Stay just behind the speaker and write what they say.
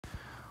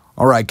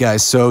All right,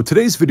 guys, so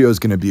today's video is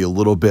going to be a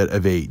little bit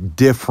of a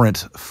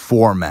different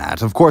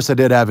format. Of course, I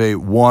did have a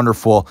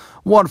wonderful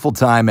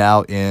time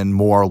out in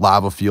more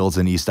lava fields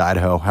in East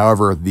Idaho.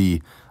 However, the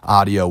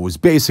audio was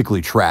basically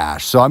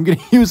trash. So I'm going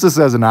to use this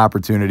as an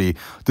opportunity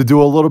to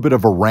do a little bit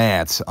of a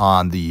rant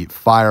on the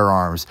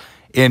firearms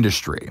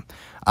industry.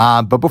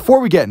 But before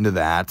we get into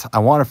that, I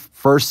want to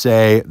first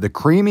say the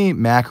creamy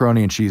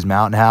macaroni and cheese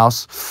Mountain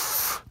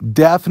House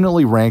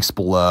definitely ranks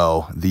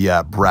below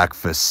the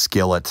breakfast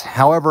skillet.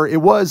 However, it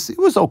was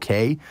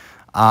okay.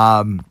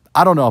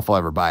 I don't know if I'll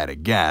ever buy it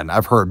again.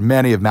 I've heard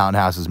many of Mountain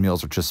House's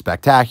meals are just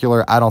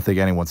spectacular. I don't think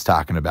anyone's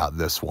talking about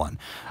this one.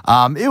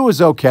 It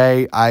was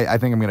okay. I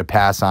think I'm going to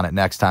pass on it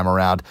next time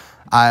around.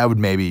 I would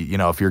maybe,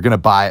 if you're going to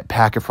buy it,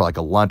 pack it for like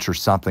a lunch or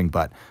something,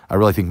 but I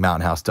really think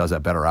Mountain House does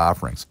have better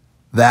offerings.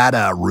 That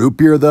root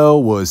beer, though,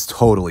 was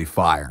totally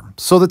fire.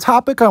 So the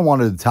topic I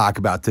wanted to talk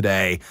about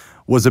today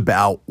was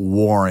about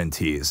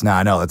warranties. Now,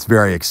 I know that's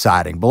very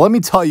exciting, but let me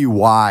tell you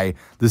why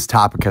this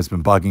topic has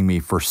been bugging me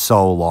for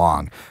so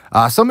long.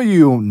 Some of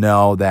you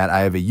know that I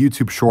have a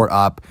YouTube short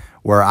up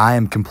where I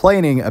am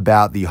complaining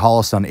about the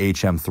Holosun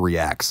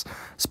HM3X,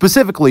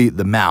 specifically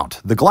the mount.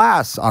 The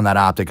glass on that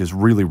optic is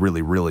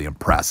really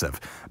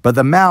impressive, but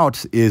the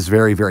mount is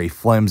very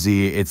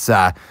flimsy. It's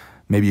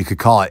maybe you could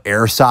call it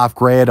airsoft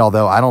grade,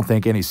 although I don't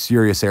think any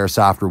serious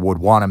airsofter would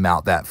want to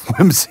mount that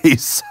flimsy.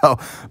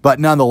 But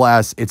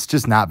nonetheless, it's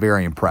just not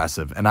very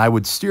impressive. And I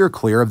would steer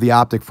clear of the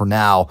optic for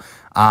now,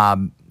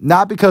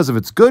 not because of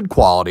its good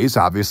qualities,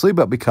 obviously,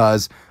 but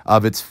because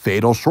of its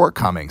fatal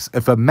shortcomings.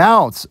 If a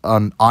mount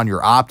on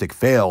your optic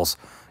fails,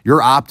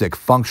 your optic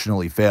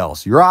functionally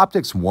fails. Your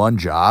optic's one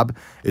job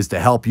is to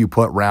help you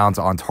put rounds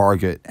on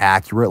target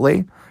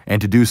accurately, and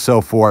to do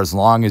so for as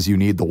long as you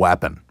need the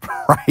weapon,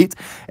 right?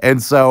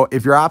 And so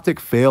if your optic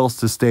fails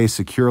to stay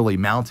securely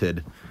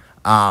mounted,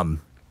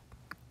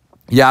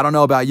 yeah, I don't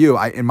know about you.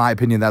 In my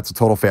opinion, that's a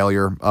total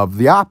failure of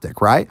the optic,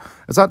 right?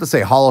 It's not to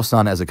say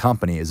Holosun as a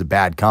company is a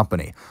bad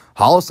company.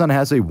 Holosun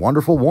has a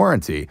wonderful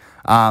warranty.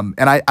 And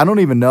I don't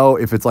even know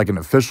if it's like an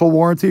official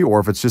warranty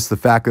or if it's just the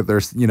fact that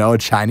there's, a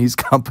Chinese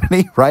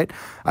company, right?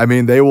 I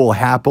mean, they will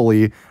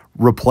happily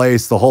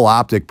replace the whole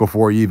optic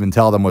before you even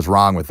tell them what's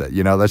wrong with it.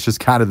 That's just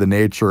kind of the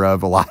nature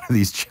of a lot of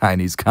these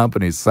Chinese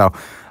companies. So,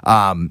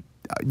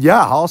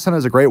 yeah, Holosun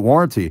has a great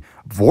warranty.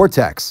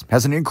 Vortex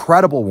has an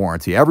incredible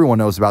warranty. Everyone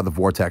knows about the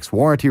Vortex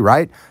warranty,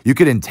 right? You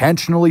could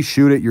intentionally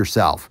shoot it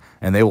yourself,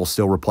 and they will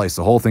still replace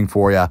the whole thing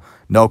for you.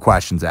 No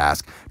questions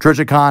asked.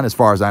 Trijicon, as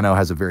far as I know,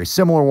 has a very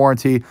similar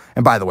warranty.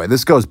 And by the way,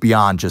 this goes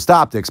beyond just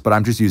optics, but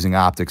I'm just using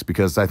optics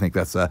because I think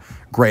that's a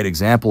great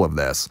example of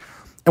this.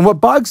 And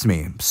what bugs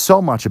me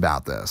so much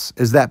about this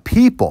is that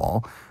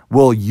people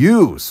will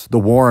use the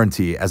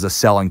warranty as a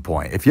selling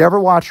point. If you ever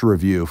watch a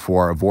review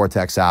for a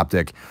Vortex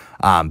optic,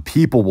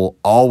 people will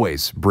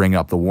always bring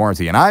up the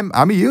warranty. And I'm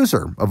a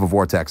user of a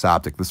Vortex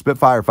optic, the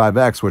Spitfire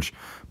 5X, which,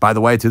 by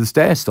the way, to this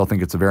day, I still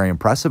think it's a very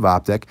impressive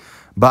optic.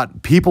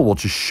 But people will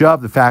just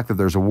shove the fact that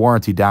there's a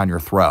warranty down your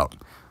throat.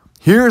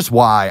 Here's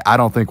why I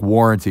don't think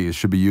warranties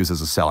should be used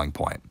as a selling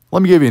point.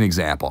 Let me give you an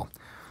example.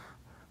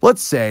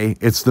 Let's say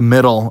it's the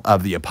middle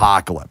of the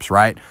apocalypse,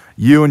 right?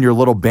 You and your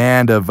little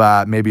band of,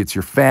 maybe it's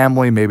your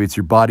family, maybe it's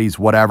your buddies,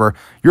 whatever.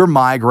 You're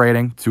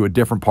migrating to a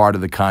different part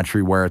of the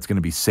country where it's going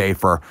to be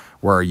safer,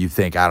 where you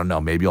think, I don't know,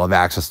 maybe you'll have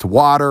access to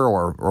water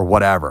or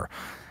whatever.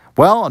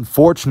 Well,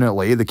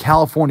 unfortunately, the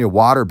California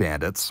water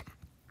bandits,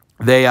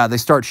 they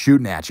start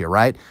shooting at you,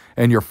 right?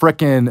 And your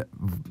frickin'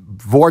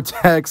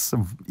 Vortex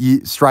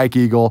Strike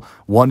Eagle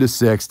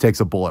 1-6 takes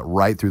a bullet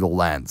right through the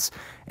lens.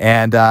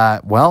 And,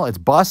 well, it's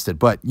busted.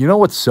 But you know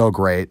what's so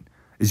great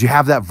is you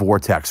have that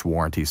Vortex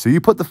warranty. So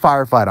you put the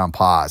firefight on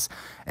pause,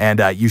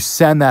 and you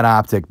send that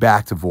optic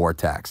back to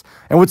Vortex.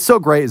 And what's so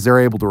great is they're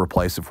able to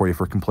replace it for you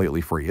for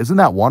completely free. Isn't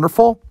that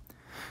wonderful?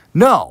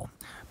 No,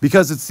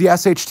 because it's the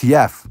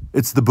SHTF.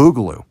 It's the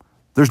Boogaloo.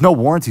 There's no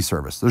warranty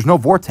service. There's no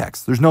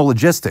Vortex. There's no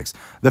logistics.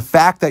 The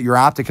fact that your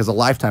optic has a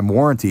lifetime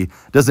warranty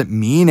doesn't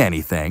mean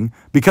anything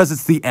because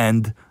it's the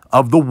end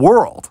of the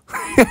world.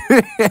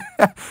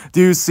 Do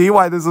you see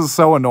why this is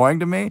so annoying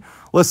to me?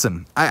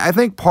 Listen, I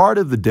think part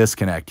of the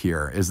disconnect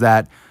here is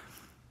that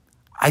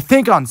I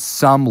think on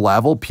some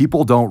level,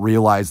 people don't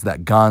realize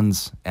that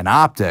guns and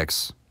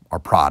optics are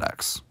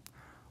products.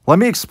 Let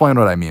me explain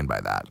what I mean by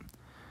that.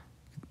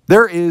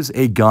 There is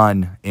a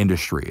gun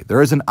industry.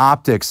 There is an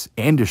optics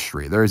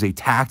industry. There is a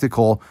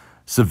tactical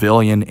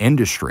civilian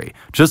industry,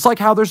 just like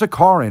how there's a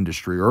car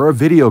industry or a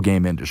video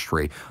game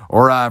industry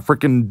or a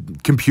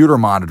freaking computer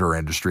monitor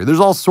industry.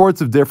 There's all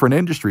sorts of different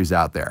industries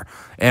out there.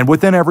 And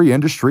within every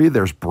industry,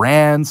 there's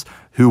brands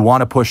who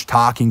want to push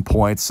talking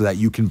points so that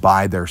you can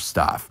buy their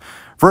stuff.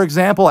 For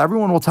example,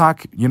 everyone will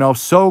talk,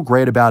 so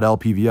great about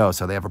LPVO.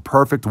 So they have a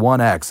perfect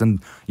 1X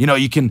and,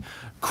 you can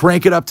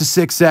crank it up to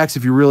 6X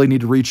if you really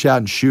need to reach out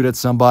and shoot at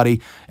somebody.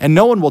 And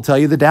no one will tell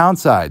you the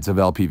downsides of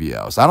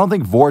LPVOs. I don't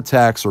think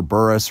Vortex or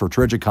Burris or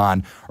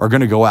Trijicon are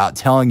going to go out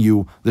telling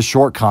you the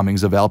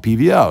shortcomings of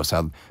LPVOs,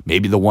 how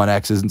maybe the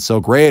 1X isn't so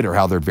great or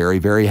how they're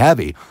very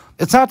heavy.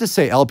 It's not to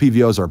say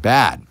LPVOs are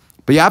bad,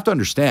 but you have to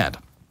understand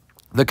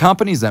The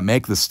companies that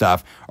make this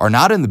stuff are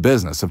not in the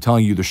business of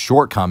telling you the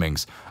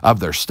shortcomings of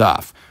their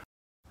stuff.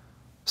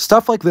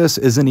 Stuff like this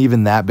isn't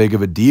even that big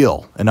of a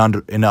deal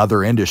in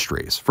other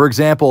industries. For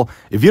example,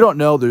 if you don't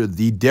know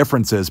the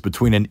differences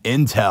between an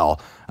Intel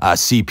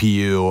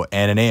CPU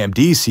and an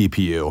AMD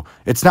CPU,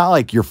 it's not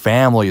like your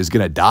family is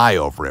going to die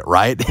over it,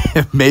 right?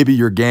 Maybe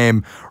your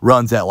game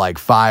runs at like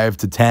 5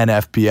 to 10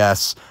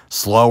 FPS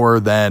slower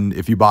than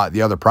if you bought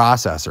the other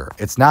processor.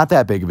 It's not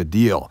that big of a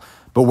deal.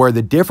 But where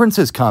the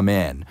differences come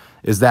in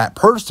is that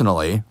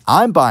personally,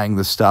 I'm buying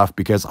this stuff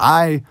because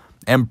I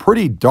am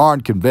pretty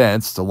darn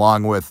convinced,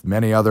 along with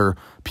many other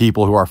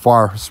people who are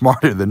far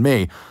smarter than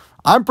me,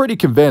 I'm pretty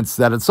convinced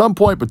that at some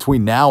point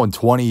between now and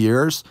 20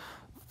 years,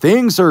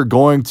 things are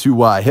going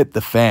to hit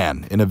the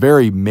fan in a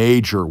very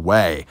major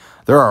way.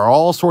 There are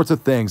all sorts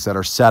of things that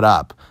are set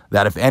up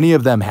that if any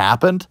of them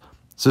happened,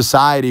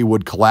 society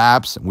would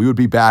collapse and we would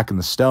be back in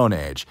the Stone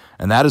Age.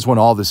 And that is when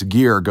all this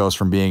gear goes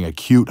from being a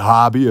cute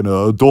hobby and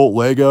adult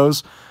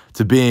Legos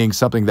to being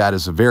something that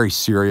is a very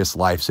serious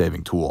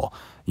life-saving tool.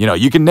 You know,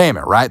 you can name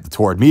it, right? The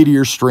toward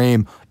meteor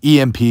stream,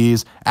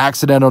 EMPs,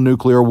 accidental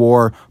nuclear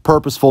war,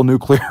 purposeful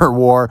nuclear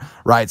war,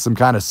 right? Some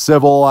kind of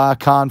civil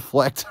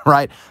conflict,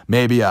 right?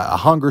 Maybe a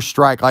hunger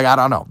strike. Like, I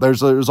don't know.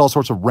 There's all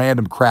sorts of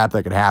random crap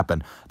that could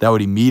happen that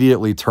would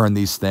immediately turn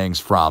these things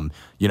from,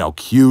 you know,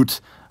 cute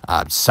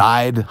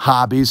side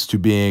hobbies to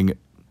being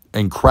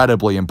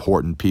incredibly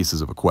important pieces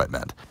of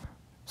equipment.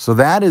 So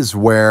that is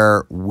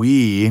where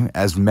we,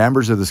 as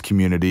members of this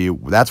community,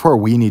 that's where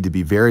we need to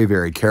be very,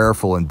 very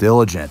careful and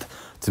diligent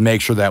to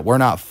make sure that we're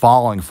not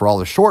falling for all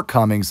the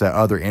shortcomings that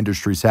other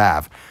industries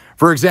have.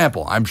 For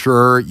example, I'm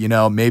sure, you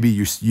know, maybe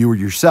you or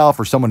yourself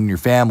or someone in your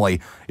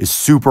family is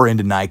super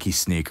into Nike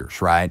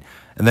sneakers, right?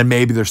 And then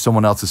maybe there's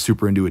someone else that's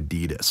super into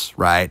Adidas,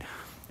 right?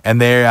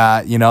 And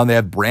they, you know, they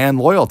have brand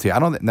loyalty. I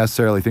don't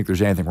necessarily think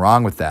there's anything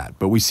wrong with that,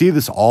 but we see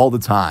this all the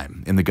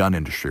time in the gun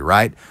industry,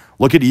 right?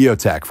 Look at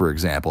EOTech, for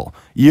example.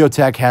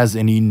 EOTech has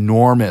an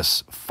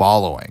enormous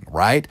following,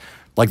 right?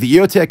 Like the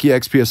EOTech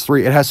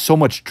EXPS3, it has so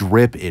much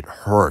drip, it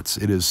hurts.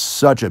 It is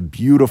such a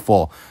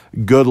beautiful,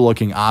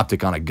 good-looking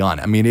optic on a gun.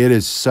 I mean, it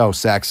is so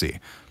sexy.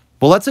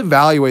 But let's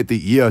evaluate the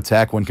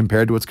EOTech when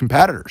compared to its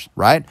competitors,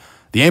 right?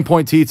 The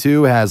Aimpoint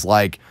T2 has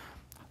like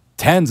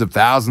tens of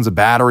thousands of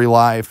battery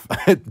life,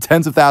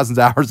 tens of thousands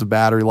of hours of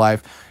battery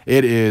life.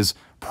 It is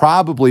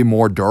probably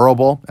more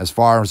durable, as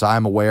far as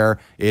I'm aware.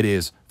 It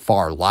is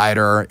far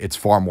lighter. It's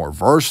far more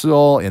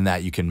versatile in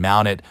that you can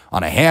mount it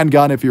on a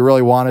handgun if you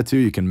really wanted to.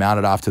 You can mount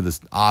it off to this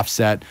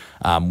offset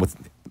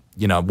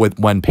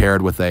when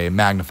paired with a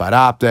magnified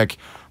optic.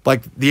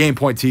 Like the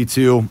Aimpoint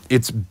T2,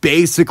 it's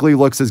basically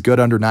looks as good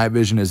under night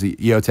vision as the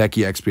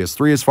EOTech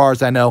EXPS3 as far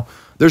as I know.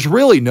 There's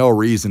really no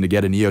reason to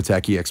get an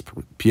EOTech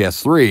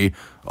EXPS3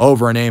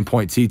 over an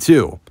Aimpoint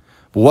T2.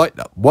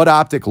 What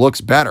optic looks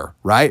better,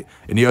 right?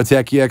 An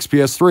EOTech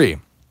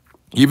EXPS3.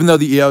 Even though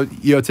the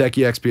EOTech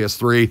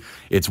EXPS3,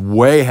 it's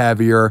way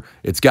heavier,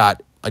 it's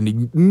got a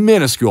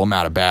minuscule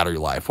amount of battery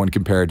life when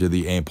compared to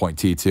the Aimpoint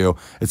T2.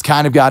 It's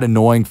kind of got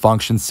annoying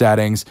function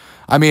settings.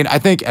 I mean, I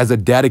think as a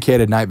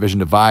dedicated night vision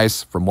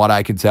device, from what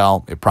I can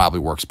tell, it probably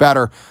works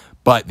better.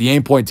 But the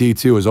Aimpoint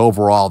T2 is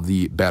overall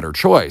the better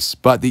choice.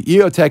 But the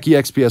EOTech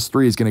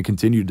EXPS3 is going to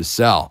continue to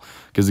sell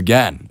because,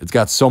 again, it's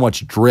got so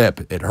much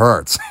drip, it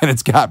hurts, and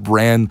it's got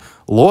brand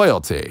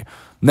loyalty.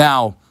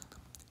 Now,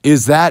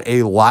 is that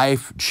a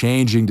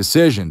life-changing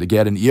decision to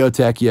get an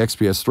EOTech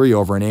EXPS3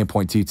 over an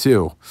Aimpoint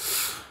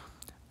T2?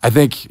 I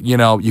think, you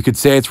know, you could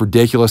say it's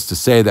ridiculous to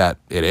say that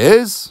it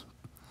is.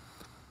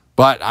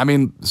 But, I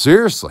mean,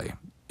 seriously,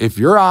 if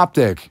your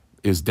optic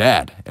is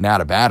dead and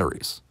out of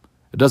batteries,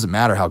 it doesn't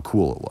matter how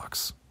cool it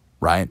looks,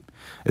 right?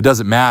 It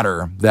doesn't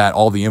matter that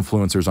all the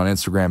influencers on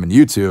Instagram and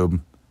YouTube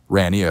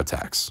ran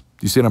EOTechs. Do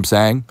you see what I'm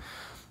saying?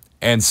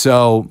 And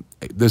so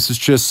this is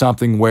just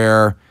something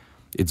where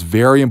it's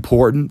very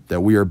important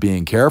that we are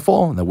being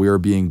careful and that we are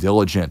being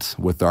diligent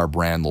with our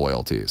brand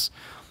loyalties.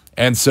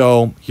 And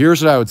so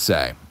here's what I would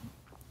say.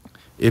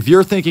 If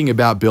you're thinking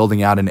about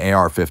building out an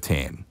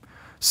AR-15,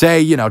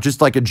 say, you know,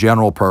 just like a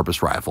general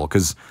purpose rifle,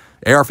 because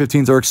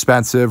AR-15s are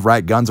expensive,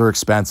 right? Guns are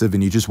expensive,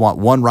 and you just want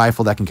one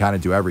rifle that can kind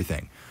of do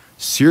everything.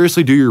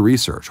 Seriously, do your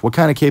research. What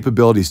kind of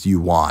capabilities do you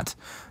want?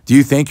 Do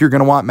you think you're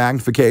going to want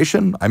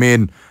magnification? I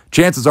mean,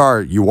 chances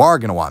are you are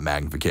going to want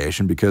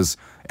magnification because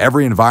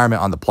every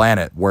environment on the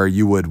planet where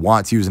you would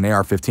want to use an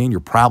AR-15, you're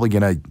probably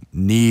going to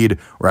need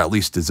or at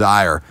least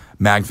desire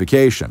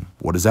magnification.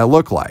 What does that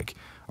look like?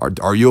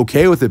 Are you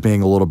okay with it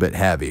being a little bit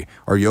heavy?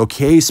 Are you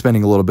okay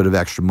spending a little bit of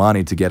extra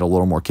money to get a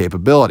little more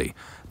capability?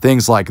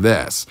 Things like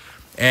this.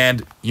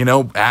 And, you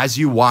know, as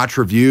you watch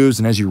reviews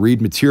and as you read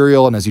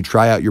material and as you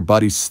try out your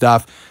buddy's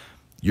stuff,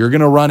 you're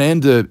going to run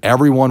into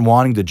everyone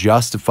wanting to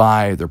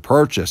justify their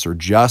purchase or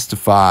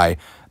justify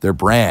their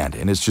brand.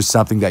 And it's just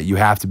something that you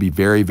have to be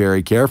very,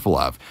 very careful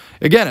of.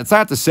 Again, it's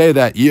not to say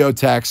that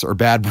EOTechs are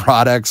bad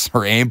products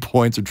or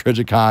Aimpoints or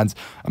Trigicons.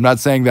 I'm not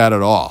saying that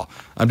at all.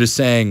 I'm just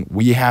saying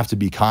we have to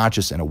be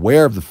conscious and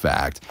aware of the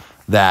fact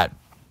that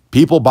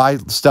people buy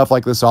stuff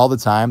like this all the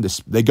time.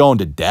 They go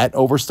into debt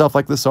over stuff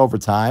like this over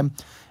time.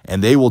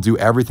 and they will do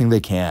everything they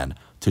can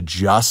to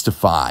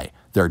justify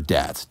their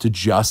debt, to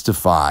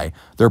justify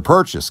their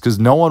purchase, because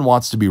no one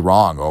wants to be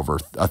wrong over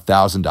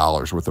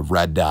 $1,000 worth of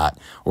red dot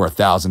or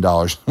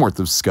 $1,000 worth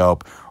of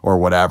scope or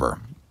whatever.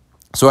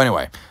 So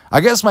anyway, I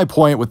guess my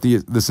point with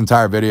this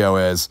entire video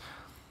is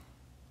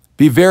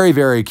be very,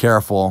 very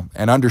careful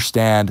and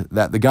understand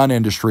that the gun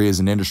industry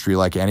is an industry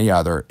like any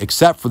other,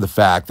 except for the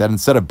fact that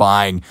instead of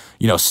buying,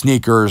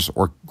 sneakers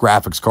or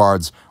graphics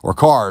cards or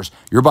cars,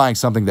 you're buying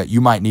something that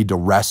you might need to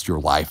rest your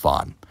life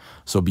on.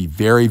 So be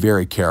very,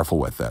 very careful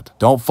with it.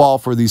 Don't fall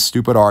for these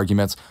stupid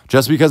arguments.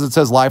 Just because it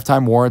says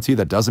lifetime warranty,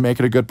 that doesn't make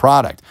it a good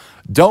product.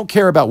 Don't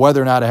care about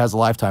whether or not it has a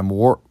lifetime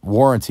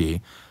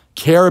warranty.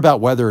 Care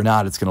about whether or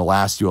not it's going to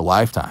last you a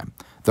lifetime.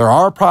 There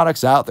are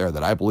products out there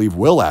that I believe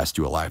will last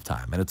you a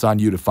lifetime, and it's on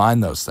you to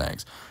find those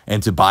things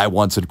and to buy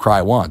once and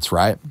cry once,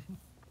 right?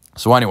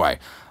 So anyway,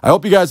 I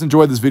hope you guys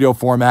enjoyed this video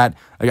format.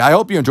 I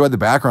hope you enjoyed the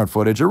background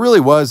footage. It really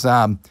was...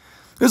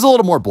 It was a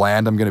little more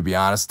bland, I'm going to be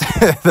honest,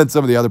 than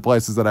some of the other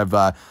places that I've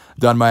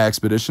done my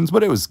expeditions,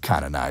 but it was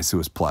kind of nice. It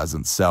was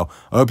pleasant. So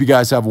I hope you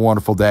guys have a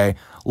wonderful day.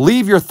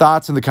 Leave your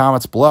thoughts in the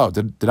comments below.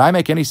 Did I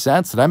make any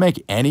sense? Did I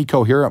make any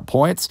coherent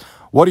points?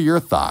 What are your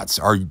thoughts?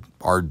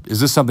 Is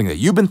this something that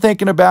you've been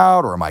thinking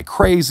about, or am I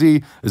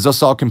crazy? Is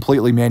this all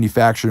completely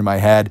manufactured in my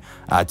head?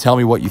 Tell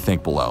me what you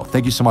think below.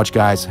 Thank you so much,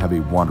 guys. Have a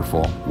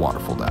wonderful,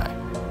 wonderful day.